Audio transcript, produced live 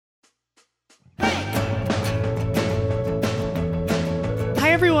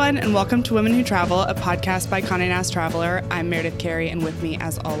everyone, and welcome to Women Who Travel, a podcast by Condé Nast Traveler. I'm Meredith Carey, and with me,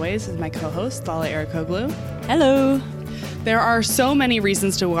 as always, is my co-host, Lala Arikoglu. Hello. There are so many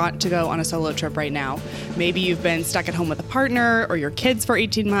reasons to want to go on a solo trip right now. Maybe you've been stuck at home with a partner or your kids for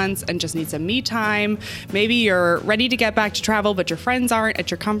 18 months and just need some me time. Maybe you're ready to get back to travel, but your friends aren't at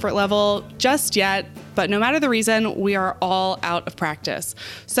your comfort level just yet. But no matter the reason, we are all out of practice.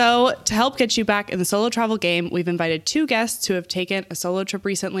 So to help get you back in the solo travel game, we've invited two guests who have taken a solo trip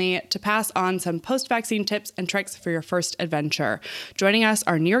recently to pass on some post-vaccine tips and tricks for your first adventure. Joining us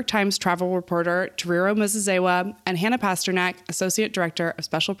are New York Times travel reporter Tariro Mozezewa and Hannah Pasternak, Associate Director of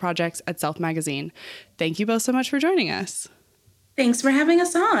Special Projects at Self Magazine. Thank you both so much for joining us. Thanks for having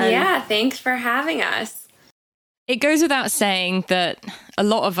us on. Yeah, thanks for having us. It goes without saying that a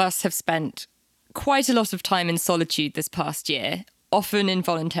lot of us have spent quite a lot of time in solitude this past year, often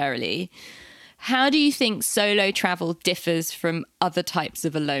involuntarily. How do you think solo travel differs from other types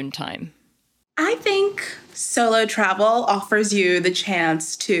of alone time? I think solo travel offers you the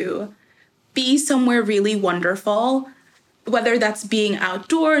chance to be somewhere really wonderful, whether that's being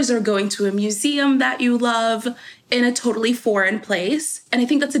outdoors or going to a museum that you love in a totally foreign place. And I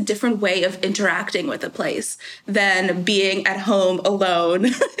think that's a different way of interacting with a place than being at home alone,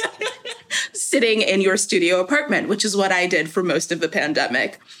 sitting in your studio apartment, which is what I did for most of the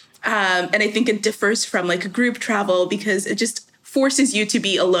pandemic. And I think it differs from like a group travel because it just forces you to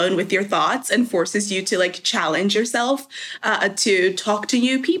be alone with your thoughts and forces you to like challenge yourself to talk to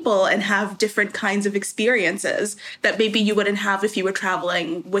new people and have different kinds of experiences that maybe you wouldn't have if you were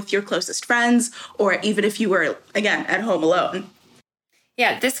traveling with your closest friends or even if you were, again, at home alone.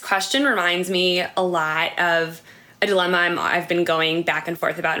 Yeah, this question reminds me a lot of a dilemma I've been going back and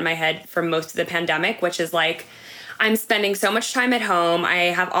forth about in my head for most of the pandemic, which is like, I'm spending so much time at home. I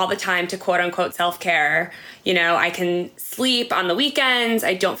have all the time to quote unquote self-care. You know, I can sleep on the weekends.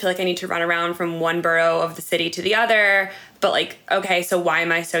 I don't feel like I need to run around from one borough of the city to the other. But like, okay, so why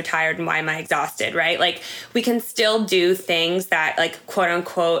am I so tired and why am I exhausted, right? Like we can still do things that like quote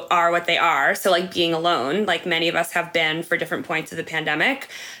unquote are what they are. So like being alone, like many of us have been for different points of the pandemic,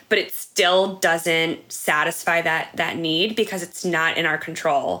 but it still doesn't satisfy that need because it's not in our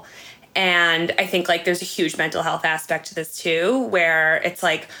control. And I think like there's a huge mental health aspect to this too, where it's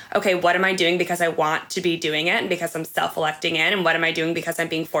like, okay, what am I doing because I want to be doing it and because I'm self-electing in, and what am I doing because I'm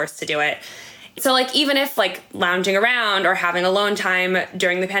being forced to do it? So like even if like lounging around or having alone time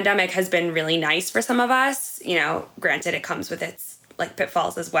during the pandemic has been really nice for some of us, you know, granted it comes with its like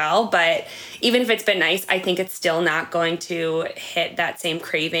pitfalls as well, but even if it's been nice, I think it's still not going to hit that same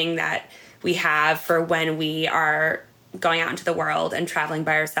craving that we have for when we are going out into the world and traveling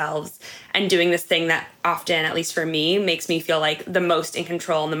by ourselves and doing this thing that often, at least for me, makes me feel like the most in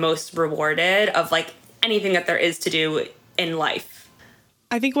control and the most rewarded of like anything that there is to do in life.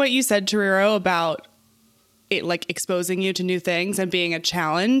 I think what you said, Tariro, about it like exposing you to new things and being a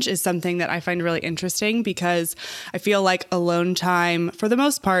challenge is something that I find really interesting because I feel like alone time, for the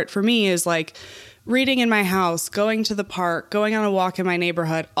most part, for me is like reading in my house, going to the park, going on a walk in my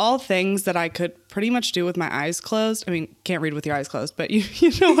neighborhood, all things that I could pretty much do with my eyes closed. I mean, can't read with your eyes closed, but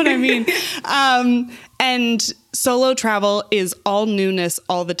you know what I mean. And solo travel is all newness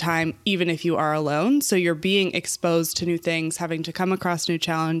all the time, even if you are alone. So you're being exposed to new things, having to come across new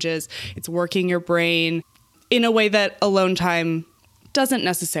challenges. It's working your brain in a way that alone time doesn't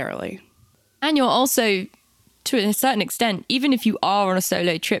necessarily. And you're also, to a certain extent, even if you are on a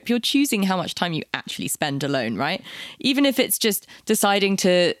solo trip, you're choosing how much time you actually spend alone, right? Even if it's just deciding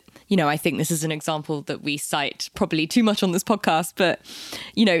to, you know, I think this is an example that we cite probably too much on this podcast, but,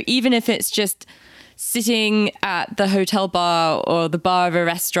 you know, even if it's just sitting at the hotel bar or the bar of a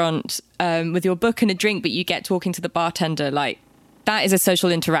restaurant with your book and a drink, but you get talking to the bartender, like that is a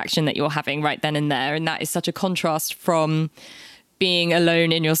social interaction that you're having right then and there. And that is such a contrast from being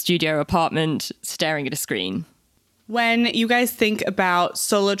alone in your studio apartment, staring at a screen. When you guys think about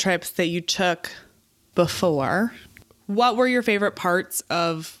solo trips that you took before, what were your favorite parts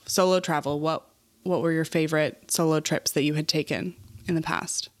of solo travel? What were your favorite solo trips that you had taken in the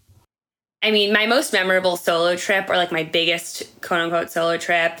past? I mean, my most memorable solo trip, or like my biggest quote unquote solo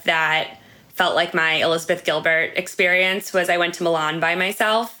trip that felt like my Elizabeth Gilbert experience, was I went to Milan by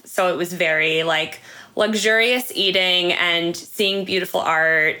myself. So it was very like luxurious eating and seeing beautiful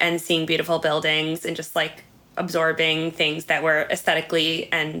art and seeing beautiful buildings and just like absorbing things that were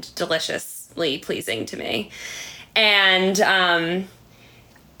aesthetically and deliciously pleasing to me. And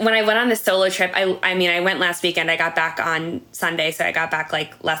when I went on this solo trip, I mean, I went last weekend. I got back on Sunday, so I got back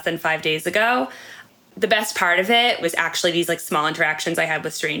like less than 5 days ago. The best part of it was actually these like small interactions I had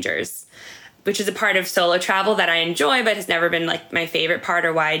with strangers. which is a part of solo travel that I enjoy, but has never been like my favorite part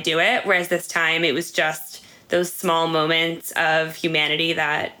or why I do it. Whereas this time it was just those small moments of humanity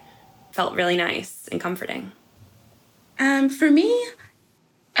that felt really nice and comforting. For me,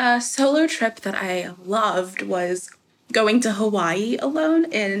 a solo trip that I loved was going to Hawaii alone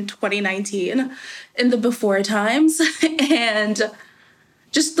in 2019 in the before times. And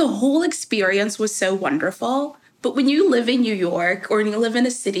just the whole experience was so wonderful. But when you live in New York or you live in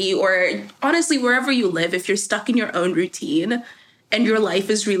a city or honestly, wherever you live, if you're stuck in your own routine and your life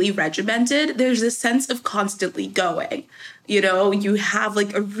is really regimented, there's a sense of constantly going. You know, you have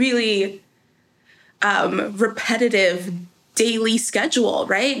like a really repetitive daily schedule,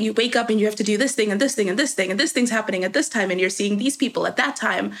 right? You wake up and you have to do this thing and this thing and this thing and this thing's happening at this time and you're seeing these people at that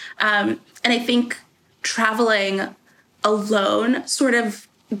time. And I think traveling alone sort of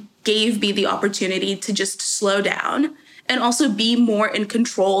gave me the opportunity to just slow down and also be more in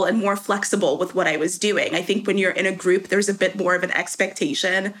control and more flexible with what I was doing. I think when you're in a group, there's a bit more of an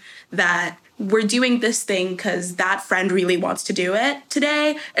expectation that we're doing this thing because that friend really wants to do it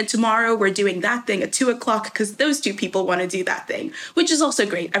today. And tomorrow we're doing that thing at 2:00 because those two people want to do that thing, which is also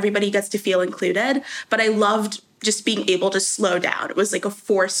great. Everybody gets to feel included. But I loved just being able to slow down. It was like a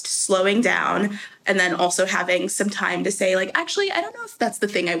forced slowing down and then also having some time to say like, actually, I don't know if that's the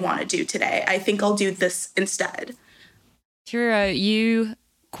thing I want to do today. I think I'll do this instead. Chihiro, you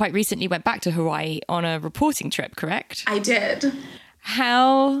quite recently went back to Hawaii on a reporting trip, correct? I did.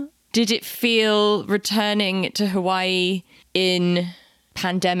 How did it feel returning to Hawaii in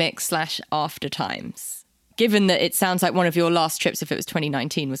pandemic/after times? Given that it sounds like one of your last trips, if it was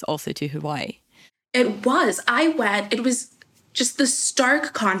 2019, was also to Hawaii. It was. It was just the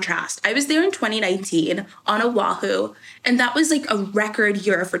stark contrast. I was there in 2019 on Oahu, and that was like a record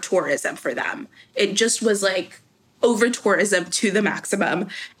year for tourism for them. It just was like over tourism to the maximum.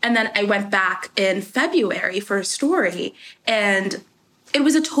 And then I went back in February for a story, and it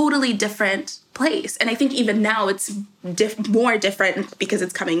was a totally different place. And I think even now it's more different because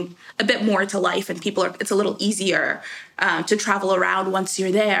it's coming a bit more to life and it's a little easier to travel around once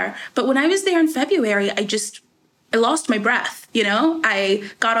you're there. But when I was there in February, I lost my breath, you know? I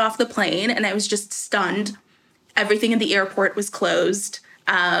got off the plane and I was just stunned. Everything in the airport was closed.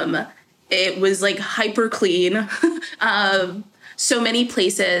 It was like hyper clean. So many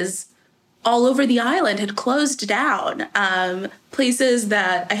places all over the island had closed down. Places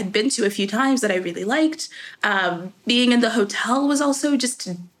that I had been to a few times that I really liked. Being in the hotel was also just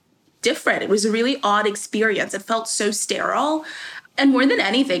different. It was a really odd experience. It felt so sterile. And more than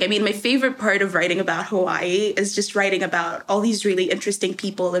anything, I mean, my favorite part of writing about Hawaii is just writing about all these really interesting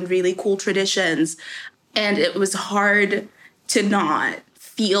people and really cool traditions. And it was hard to not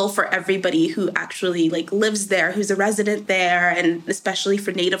feel for everybody who actually like lives there, who's a resident there, and especially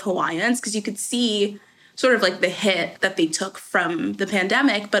for Native Hawaiians, because you could see sort of like the hit that they took from the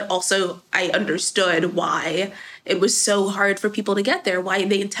pandemic, but also I understood why it was so hard for people to get there, why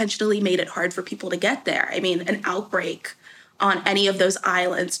they intentionally made it hard for people to get there. I mean, an outbreak on any of those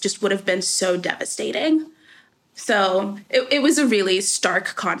islands just would have been so devastating. So it was a really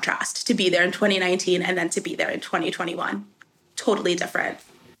stark contrast to be there in 2019 and then to be there in 2021. Totally different.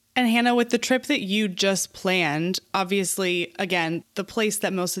 And Hannah, with the trip that you just planned, obviously, again, the place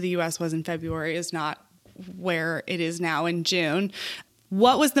that most of the U.S. was in February is not where it is now in June.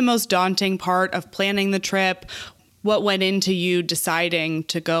 What was the most daunting part of planning the trip? What went into you deciding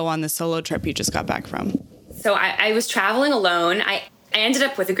to go on the solo trip you just got back from? So I was traveling alone. I ended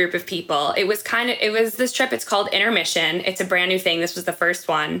up with a group of people. It was this trip, it's called Intermission. It's a brand new thing. This was the first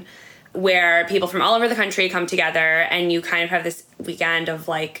one where people from all over the country come together and you kind of have this weekend of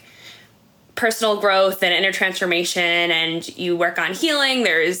like personal growth and inner transformation, and you work on healing.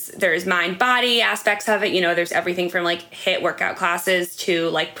 There's mind body aspects of it. You know, there's everything from like HIIT workout classes to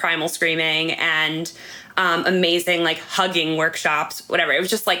like primal screaming and amazing like hugging workshops, whatever. It was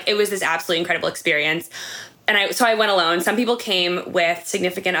just like, it was this absolutely incredible experience. And I went alone. Some people came with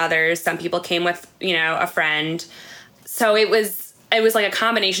significant others. Some people came with, you know, a friend. So it was like a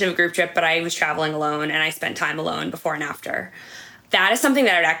combination of a group trip, but I was traveling alone and I spent time alone before and after. That is something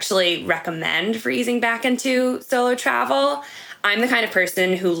that I'd actually recommend for easing back into solo travel. I'm the kind of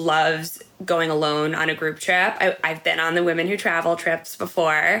person who loves going alone on a group trip. I've been on the Women Who Travel trips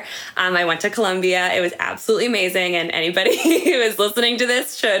before. I went to Colombia. It was absolutely amazing. And anybody who is listening to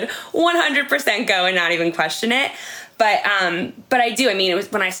this should 100% go and not even question it. But I do. I mean, it was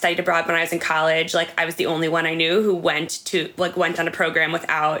when I studied abroad when I was in college. Like, I was the only one I knew who went on a program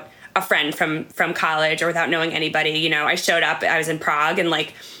without a friend from college or without knowing anybody. You know, I showed up, I was in Prague, and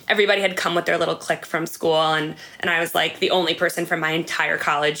like everybody had come with their little clique from school, and I was like the only person from my entire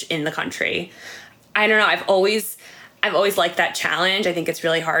college in the country. I don't know, I've always liked that challenge. I think it's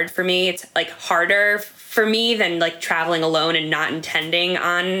really hard for me. It's like harder for me than like traveling alone and not intending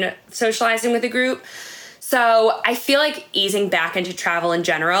on socializing with a group. So I feel like easing back into travel in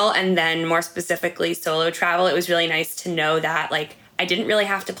general, and then more specifically solo travel, it was really nice to know that like I didn't really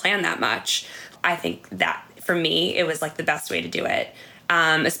have to plan that much. I think that for me, it was like the best way to do it.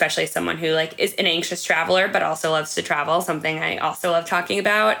 Especially as someone who like is an anxious traveler, but also loves to travel, something I also love talking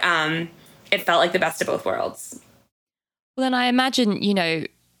about. It felt like the best of both worlds. Well, then I imagine, you know,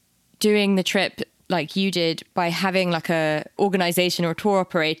 doing the trip like you did by having like a organization or a tour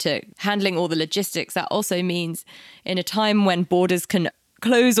operator handling all the logistics, that also means in a time when borders can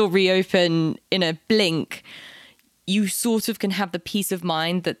close or reopen in a blink, you sort of can have the peace of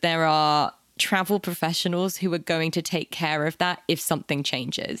mind that there are travel professionals who are going to take care of that if something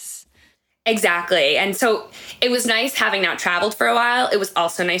changes. Exactly. And so it was nice having not traveled for a while. It was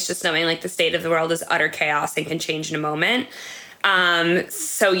also nice just knowing like the state of the world is utter chaos and can change in a moment.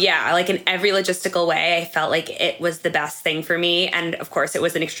 So yeah, like in every logistical way, I felt like it was the best thing for me. And of course it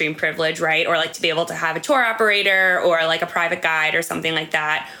was an extreme privilege, right? Or like to be able to have a tour operator or like a private guide or something like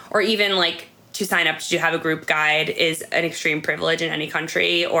that. Or even like to sign up to have a group guide is an extreme privilege in any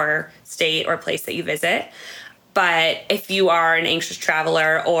country or state or place that you visit. But if you are an anxious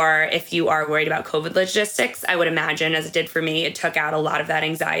traveler or if you are worried about COVID logistics, I would imagine, as it did for me, it took out a lot of that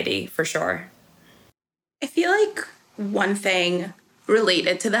anxiety for sure. I feel like one thing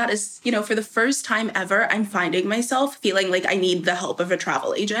related to that is, you know, for the first time ever, I'm finding myself feeling like I need the help of a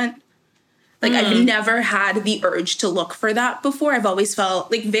travel agent. Like I've never had the urge to look for that before. I've always felt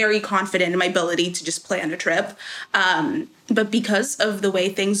like very confident in my ability to just plan a trip. But because of the way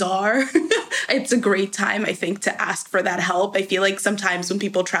things are, it's a great time, I think, to ask for that help. I feel like sometimes when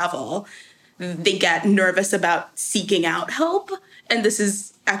people travel, they get nervous about seeking out help. And this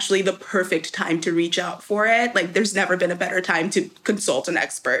is actually the perfect time to reach out for it. Like there's never been a better time to consult an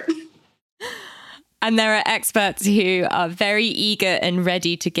expert. And there are experts who are very eager and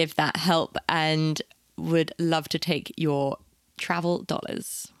ready to give that help and would love to take your travel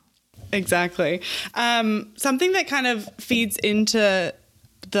dollars. Exactly. Something that kind of feeds into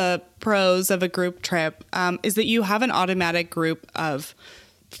the pros of a group trip is that you have an automatic group of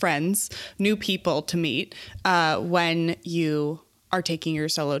friends, new people to meet when you are taking your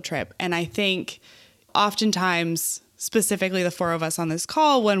solo trip. And I think oftentimes, specifically the four of us on this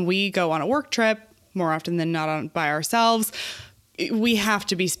call, when we go on a work trip, more often than not by ourselves, we have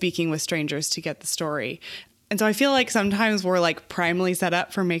to be speaking with strangers to get the story. And so I feel like sometimes we're like primally set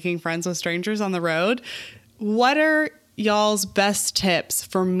up for making friends with strangers on the road. What are y'all's best tips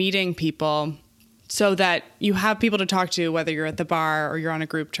for meeting people so that you have people to talk to, whether you're at the bar or you're on a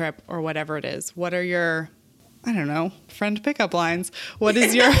group trip or whatever it is? What are your, I don't know, friend pickup lines? What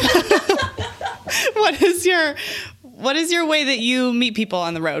is your what is your way that you meet people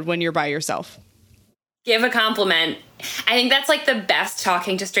on the road when you're by yourself? Give a compliment. I think that's like the best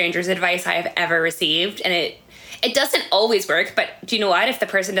talking to strangers advice I have ever received. And it doesn't always work, but do you know what? If the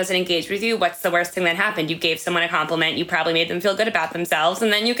person doesn't engage with you, what's the worst thing that happened? You gave someone a compliment, you probably made them feel good about themselves,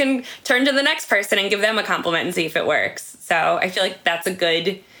 and then you can turn to the next person and give them a compliment and see if it works. So I feel like that's a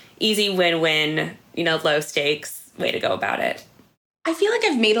good, easy win-win, you know, low stakes way to go about it. I feel like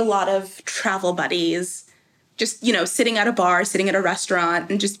I've made a lot of travel buddies, just, you know, sitting at a bar, sitting at a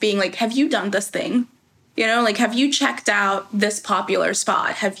restaurant, and just being like, have you done this thing? You know, like, have you checked out this popular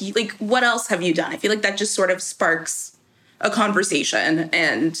spot? Have you, like, what else have you done? I feel like that just sort of sparks a conversation.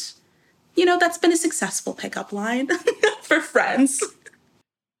 And, you know, that's been a successful pickup line for friends.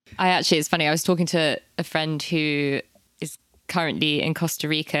 It's funny. I was talking to a friend who is currently in Costa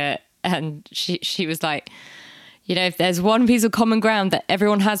Rica, and she was like, you know, if there's one piece of common ground that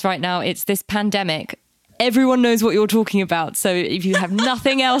everyone has right now, it's this pandemic. Everyone knows what you're talking about. So if you have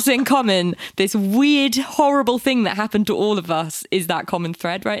nothing else in common, this weird, horrible thing that happened to all of us is that common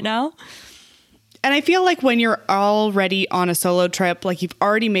thread right now. And I feel like when you're already on a solo trip, like you've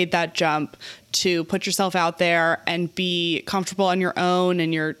already made that jump to put yourself out there and be comfortable on your own,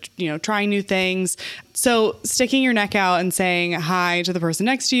 and you're, you know, trying new things. So sticking your neck out and saying hi to the person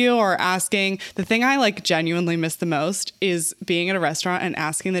next to you, or asking, the thing I like genuinely miss the most is being at a restaurant and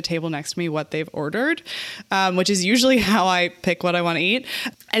asking the table next to me what they've ordered, which is usually how I pick what I want to eat.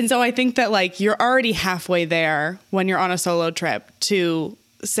 And so I think that like you're already halfway there when you're on a solo trip to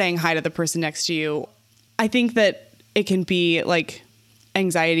saying hi to the person next to you. I think that it can be like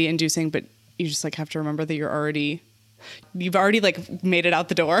anxiety inducing, but you just like have to remember that you're already You've already like made it out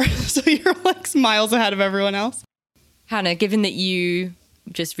the door. So you're like miles ahead of everyone else. Hannah, given that you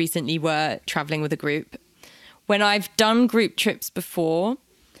just recently were traveling with a group, when I've done group trips before,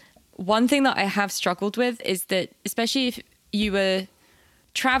 one thing that I have struggled with is that, especially if you were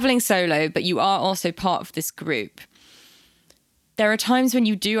traveling solo, but you are also part of this group, there are times when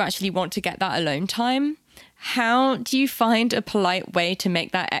you do actually want to get that alone time. How do you find a polite way to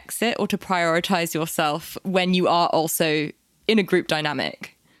make that exit or to prioritize yourself when you are also in a group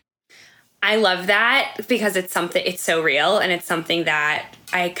dynamic? I love that because it's so real, and it's something that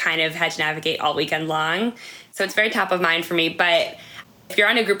I kind of had to navigate all weekend long. So it's very top of mind for me. But if you're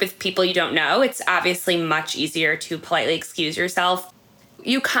on a group with people you don't know, it's obviously much easier to politely excuse yourself.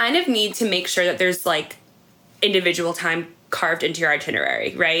 You kind of need to make sure that there's like individual time carved into your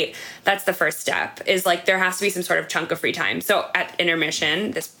itinerary, right? That's the first step, is like there has to be some sort of chunk of free time. So at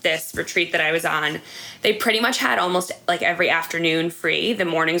intermission, this retreat that I was on, they pretty much had almost like every afternoon free. The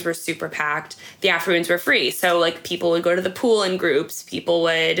mornings were super packed. The afternoons were free. So like people would go to the pool in groups. People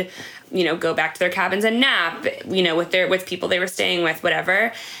would, go back to their cabins and nap, with people they were staying with,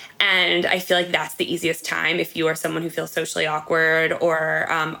 whatever. And I feel like that's the easiest time if you are someone who feels socially awkward or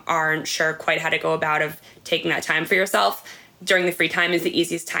aren't sure quite how to go about of taking that time for yourself. During the free time is the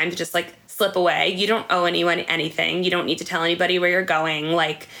easiest time to just like slip away. You don't owe anyone anything. You don't need to tell anybody where you're going.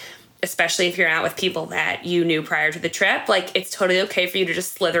 Like, especially if you're out with people that you knew prior to the trip, like it's totally okay for you to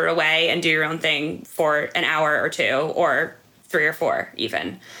just slither away and do your own thing for an hour or two or 3 or 4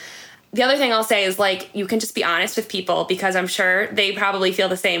 even. The other thing I'll say is like, you can just be honest with people because I'm sure they probably feel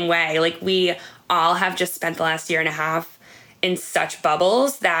the same way. Like we all have just spent the last year and a half in such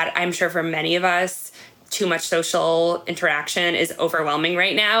bubbles that I'm sure for many of us, too much social interaction is overwhelming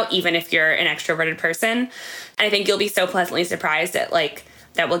right now, even if you're an extroverted person. And I think you'll be so pleasantly surprised at like,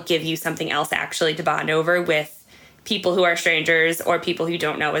 that will give you something else actually to bond over with people who are strangers or people who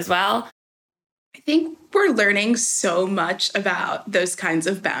don't know as well. I think we're learning so much about those kinds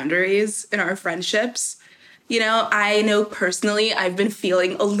of boundaries in our friendships. I know personally I've been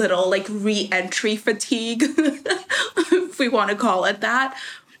feeling a little like re-entry fatigue, if we want to call it that,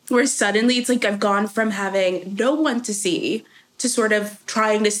 where suddenly it's like I've gone from having no one to see to sort of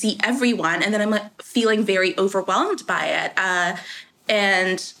trying to see everyone. And then I'm like feeling very overwhelmed by it.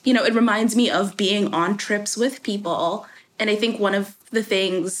 And it reminds me of being on trips with people. And I think one of the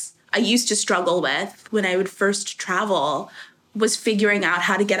things I used to struggle with when I would first travel was figuring out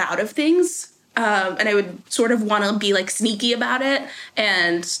how to get out of things. And I would sort of want to be like sneaky about it.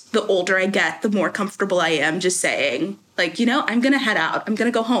 And the older I get, the more comfortable I am just saying like, I'm going to head out. I'm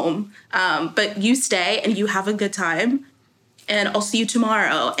going to go home. But you stay and you have a good time. And I'll see you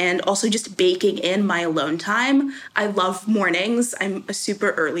tomorrow. And also just baking in my alone time. I love mornings. I'm a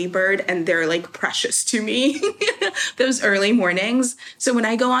super early bird and they're like precious to me, those early mornings. So when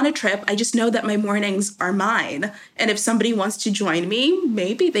I go on a trip, I just know that my mornings are mine. And if somebody wants to join me,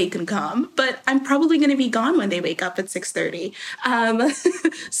 maybe they can come. But I'm probably going to be gone when they wake up at 6:30.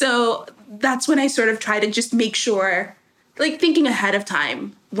 So that's when I sort of try to just make sure, like thinking ahead of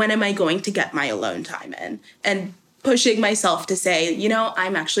time, when am I going to get my alone time in? And pushing myself to say,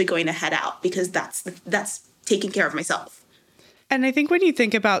 I'm actually going to head out because that's taking care of myself. And I think when you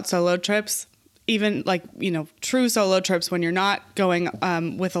think about solo trips, even like, true solo trips, when you're not going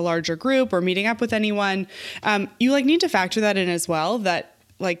with a larger group or meeting up with anyone, you like need to factor that in as well, that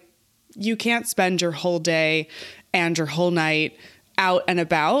like you can't spend your whole day and your whole night out and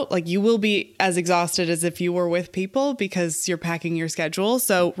about. Like you will be as exhausted as if you were with people because you're packing your schedule.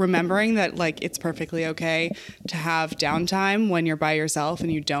 So remembering that like it's perfectly okay to have downtime when you're by yourself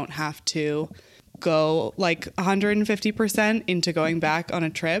and you don't have to go like 150% into going back on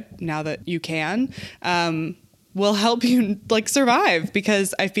a trip now that you can, will help you like survive.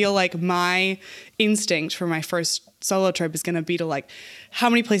 Because I feel like my instinct for my first solo trip is going to be to like, how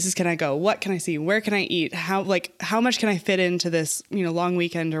many places can I go? What can I see? Where can I eat? How much can I fit into this, long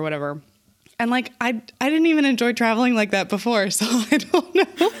weekend or whatever? And like, I didn't even enjoy traveling like that before. So I don't know.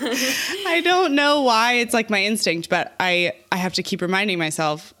 I don't know why it's like my instinct, but I have to keep reminding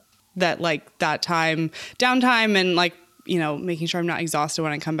myself that like that downtime and like, making sure I'm not exhausted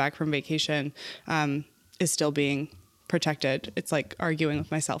when I come back from vacation, is still being protected. It's like arguing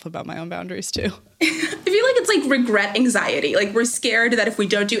with myself about my own boundaries too. I feel like it's like regret anxiety. Like we're scared that if we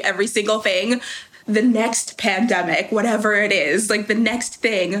don't do every single thing, the next pandemic, whatever it is, like the next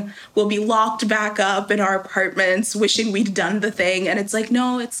thing will be locked back up in our apartments, wishing we'd done the thing. And it's like,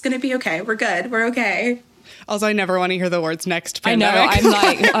 no, it's going to be okay. We're good. We're okay. Also, I never want to hear the words next pandemic. I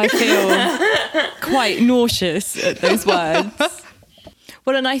know. I feel quite nauseous at those words.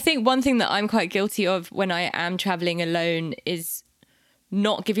 Well, and I think one thing that I'm quite guilty of when I am traveling alone is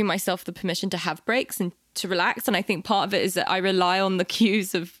not giving myself the permission to have breaks and to relax. And I think part of it is that I rely on the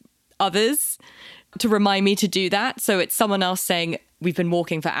cues of others to remind me to do that. So it's someone else saying, we've been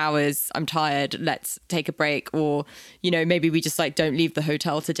walking for hours, I'm tired, let's take a break. Or, maybe we just like don't leave the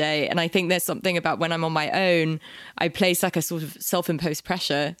hotel today. And I think there's something about when I'm on my own, I place like a sort of self-imposed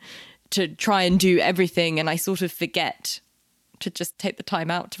pressure to try and do everything. And I sort of forget to just take the time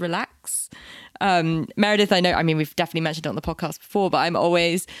out to relax. Meredith, we've definitely mentioned it on the podcast before, but I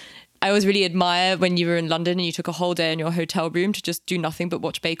always really admire when you were in London and you took a whole day in your hotel room to just do nothing but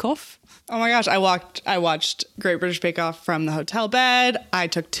watch Bake Off. Oh my gosh, I watched Great British Bake Off from the hotel bed. I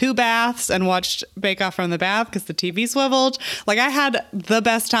took 2 baths and watched Bake Off from the bath because the TV swiveled. Like, I had the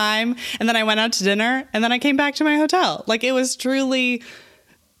best time. And then I went out to dinner and then I came back to my hotel. Like, it was truly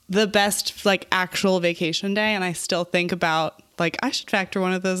the best, like, actual vacation day. And I still think about, like, I should factor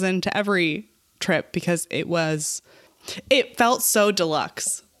one of those into every trip because it felt so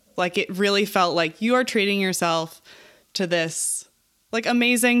deluxe. Like, it really felt like you are treating yourself to this like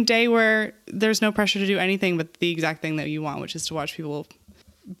amazing day where there's no pressure to do anything but the exact thing that you want, which is to watch people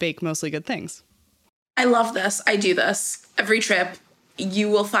bake mostly good things. I love this. I do this every trip. You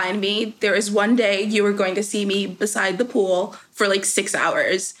will find me. There is one day you are going to see me beside the pool for like 6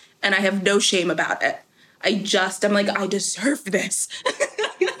 hours, and I have no shame about it. I'm like, I deserve this.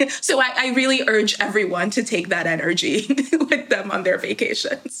 So I really urge everyone to take that energy with them on their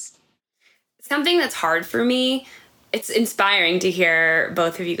vacations. Something that's hard for me, it's inspiring to hear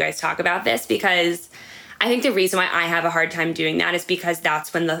both of you guys talk about this, because I think the reason why I have a hard time doing that is because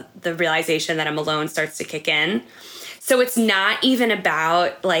that's when the realization that I'm alone starts to kick in. So it's not even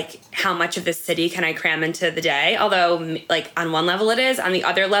about like how much of the city can I cram into the day, although like on one level it is. On the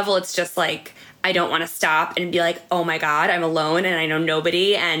other level, it's just like I don't want to stop and be like, oh my God, I'm alone and I know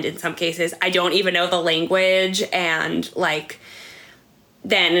nobody. And in some cases, I don't even know the language. And like,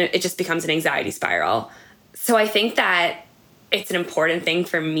 then it just becomes an anxiety spiral. So I think that it's an important thing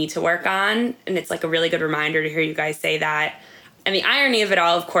for me to work on. And it's like a really good reminder to hear you guys say that. And the irony of it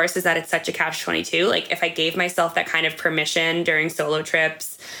all, of course, is that it's such a catch-22. Like, if I gave myself that kind of permission during solo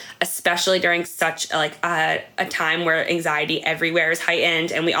trips, especially during such like a time where anxiety everywhere is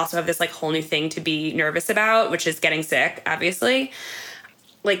heightened, and we also have this like whole new thing to be nervous about, which is getting sick, obviously.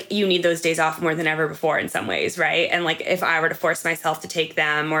 Like, you need those days off more than ever before in some ways, right? And like, if I were to force myself to take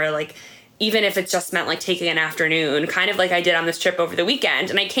them, or like, even if it just meant like taking an afternoon, kind of like I did on this trip over the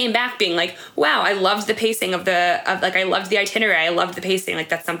weekend. And I came back being like, wow, I loved the pacing of I loved the itinerary. I loved the pacing. Like,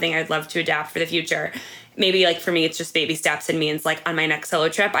 that's something I'd love to adapt for the future. Maybe like for me, it's just baby steps and means like on my next solo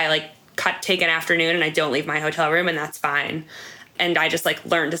trip, I like take an afternoon and I don't leave my hotel room, and that's fine. And I just like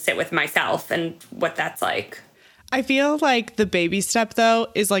learn to sit with myself and what that's like. I feel like the baby step, though,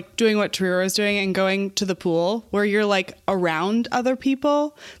 is like doing what Triro is doing and going to the pool where you're like around other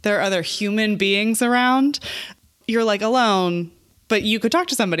people. There are other human beings around. You're like alone, but you could talk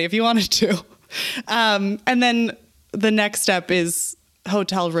to somebody if you wanted to. And then the next step is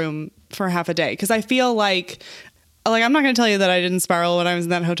hotel room for half a day. Because I feel like I'm not going to tell you that I didn't spiral when I was in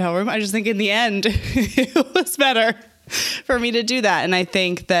that hotel room. I just think in the end, it was better for me to do that. And I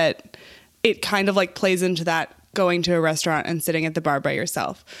think that it kind of like plays into that. Going to a restaurant and sitting at the bar by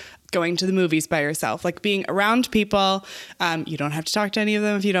yourself, going to the movies by yourself, like being around people. You don't have to talk to any of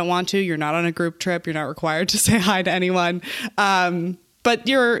them if you don't want to. You're not on a group trip. You're not required to say hi to anyone. But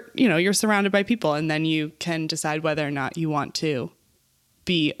you're surrounded by people, and then you can decide whether or not you want to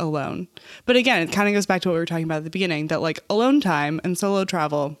be alone. But again, it kind of goes back to what we were talking about at the beginning, that like alone time and solo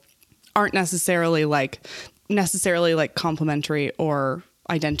travel aren't necessarily complementary or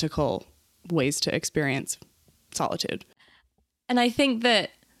identical ways to experience solitude. And I think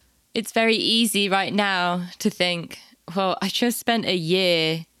that it's very easy right now to think, well, I just spent a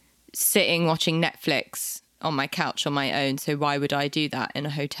year sitting watching Netflix on my couch on my own, so why would I do that in a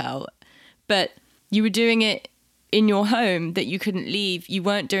hotel? But you were doing it in your home that you couldn't leave. You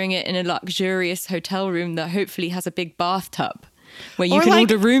weren't doing it in a luxurious hotel room that hopefully has a big bathtub where you can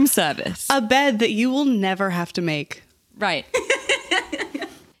order room service. A bed that you will never have to make. Right.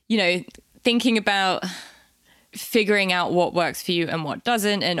 Thinking about figuring out what works for you and what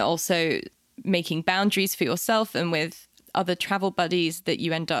doesn't, and also making boundaries for yourself and with other travel buddies that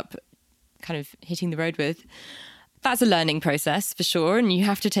you end up kind of hitting the road with. That's a learning process for sure. And you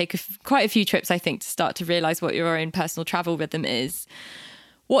have to take quite a few trips, I think, to start to realize what your own personal travel rhythm is.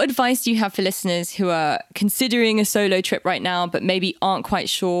 What advice do you have for listeners who are considering a solo trip right now, but maybe aren't quite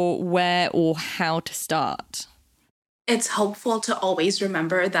sure where or how to start? It's helpful to always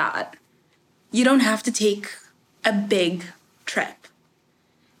remember that you don't have to take a big trip.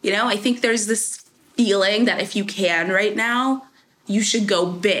 You know, I think there's this feeling that if you can right now, you should go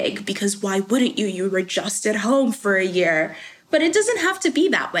big, because why wouldn't you? You were just at home for a year. But it doesn't have to be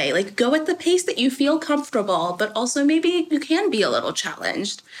that way. Like, go at the pace that you feel comfortable, but also maybe you can be a little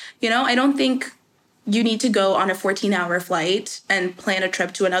challenged. You know, I don't think you need to go on a 14-hour flight and plan a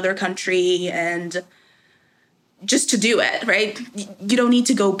trip to another country and just to do it, right? You don't need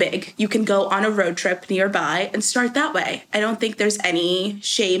to go big. You can go on a road trip nearby and start that way. I don't think there's any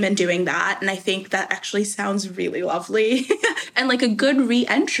shame in doing that. And I think that actually sounds really lovely and like a good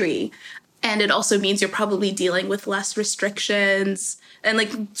re-entry. And it also means you're probably dealing with less restrictions and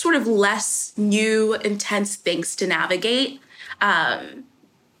like sort of less new, intense things to navigate.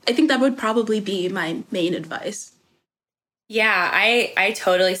 I think that would probably be my main advice. Yeah, I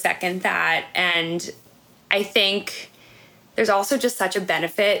totally second that. And I think there's also just such a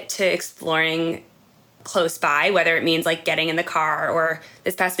benefit to exploring close by, whether it means like getting in the car, or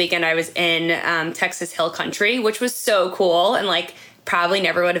this past weekend I was in Texas Hill Country, which was so cool and like probably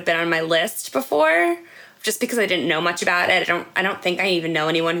never would have been on my list before just because I didn't know much about it. I don't think I even know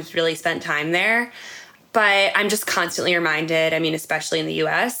anyone who's really spent time there. But I'm just constantly reminded, I mean, especially in the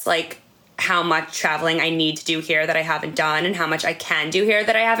US, like how much traveling I need to do here that I haven't done and how much I can do here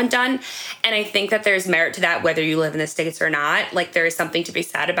that I haven't done. And I think that there's merit to that whether you live in the States or not. Like there is something to be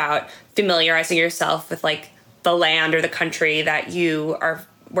said about familiarizing yourself with like the land or the country that you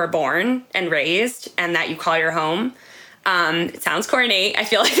were born and raised and that you call your home. It sounds corny. I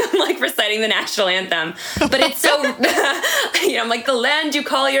feel like I'm like reciting the national anthem, but it's so, I'm like the land you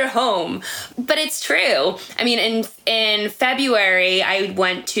call your home, but it's true. I mean, in February, I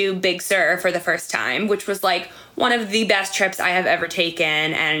went to Big Sur for the first time, which was like one of the best trips I have ever taken.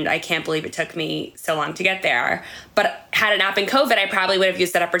 And I can't believe it took me so long to get there. But had it not been COVID, I probably would have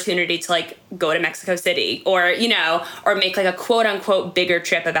used that opportunity to like go to Mexico City or make like a quote unquote bigger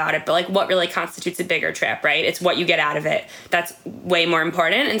trip about it. But like what really constitutes a bigger trip, right? It's what you get out of it. That's way more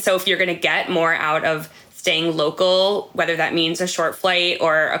important. And so if you're going to get more out of staying local, whether that means a short flight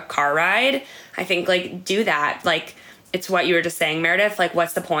or a car ride, I think like do that. Like it's what you were just saying, Meredith, like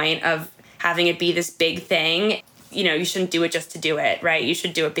what's the point of having it be this big thing? You shouldn't do it just to do it, right? You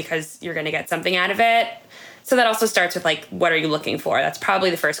should do it because you're going to get something out of it. So that also starts with like, what are you looking for? That's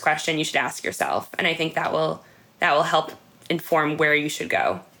probably the first question you should ask yourself. And I think that will help inform where you should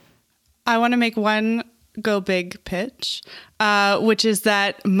go. I want to make one go big pitch, which is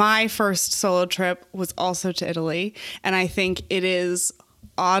that my first solo trip was also to Italy. And I think it is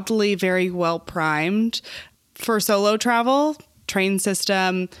oddly very well primed for solo travel. Train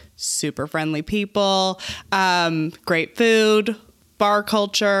system, super friendly people, great food, bar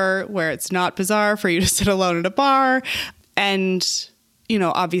culture where it's not bizarre for you to sit alone at a bar. And,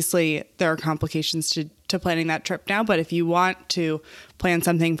 obviously there are complications to planning that trip now. But if you want to plan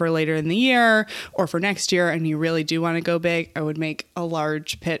something for later in the year or for next year and you really do want to go big, I would make a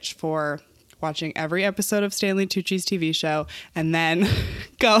large pitch for watching every episode of Stanley Tucci's TV show and then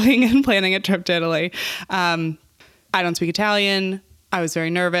going and planning a trip to Italy. I don't speak Italian. I was very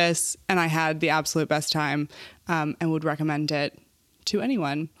nervous and I had the absolute best time and would recommend it to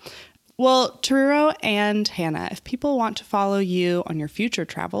anyone. Well, Tariro and Hannah, if people want to follow you on your future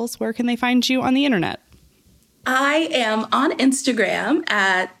travels, where can they find you on the internet? I am on Instagram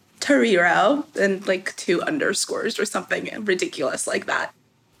at Tariro and like 2 underscores or something ridiculous like that.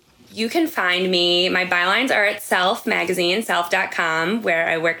 You can find me. My bylines are at Self magazine, self.com, where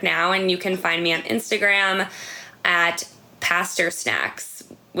I work now. And you can find me on Instagram at Pastor Snacks,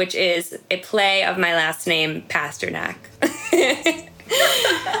 which is a play of my last name, Pasternak.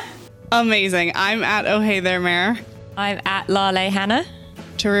 Amazing. I'm at Oh Hey There Mare. I'm at Lale Hannah.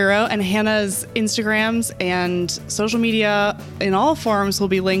 Tariro and Hannah's Instagrams and social media in all forms will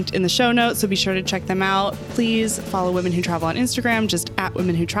be linked in the show notes, so be sure to check them out. Please follow Women Who Travel on Instagram, just at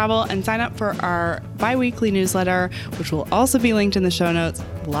Women Who Travel, and sign up for our bi-weekly newsletter, which will also be linked in the show notes.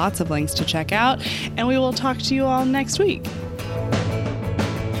 Lots of links to check out, and we will talk to you all next week.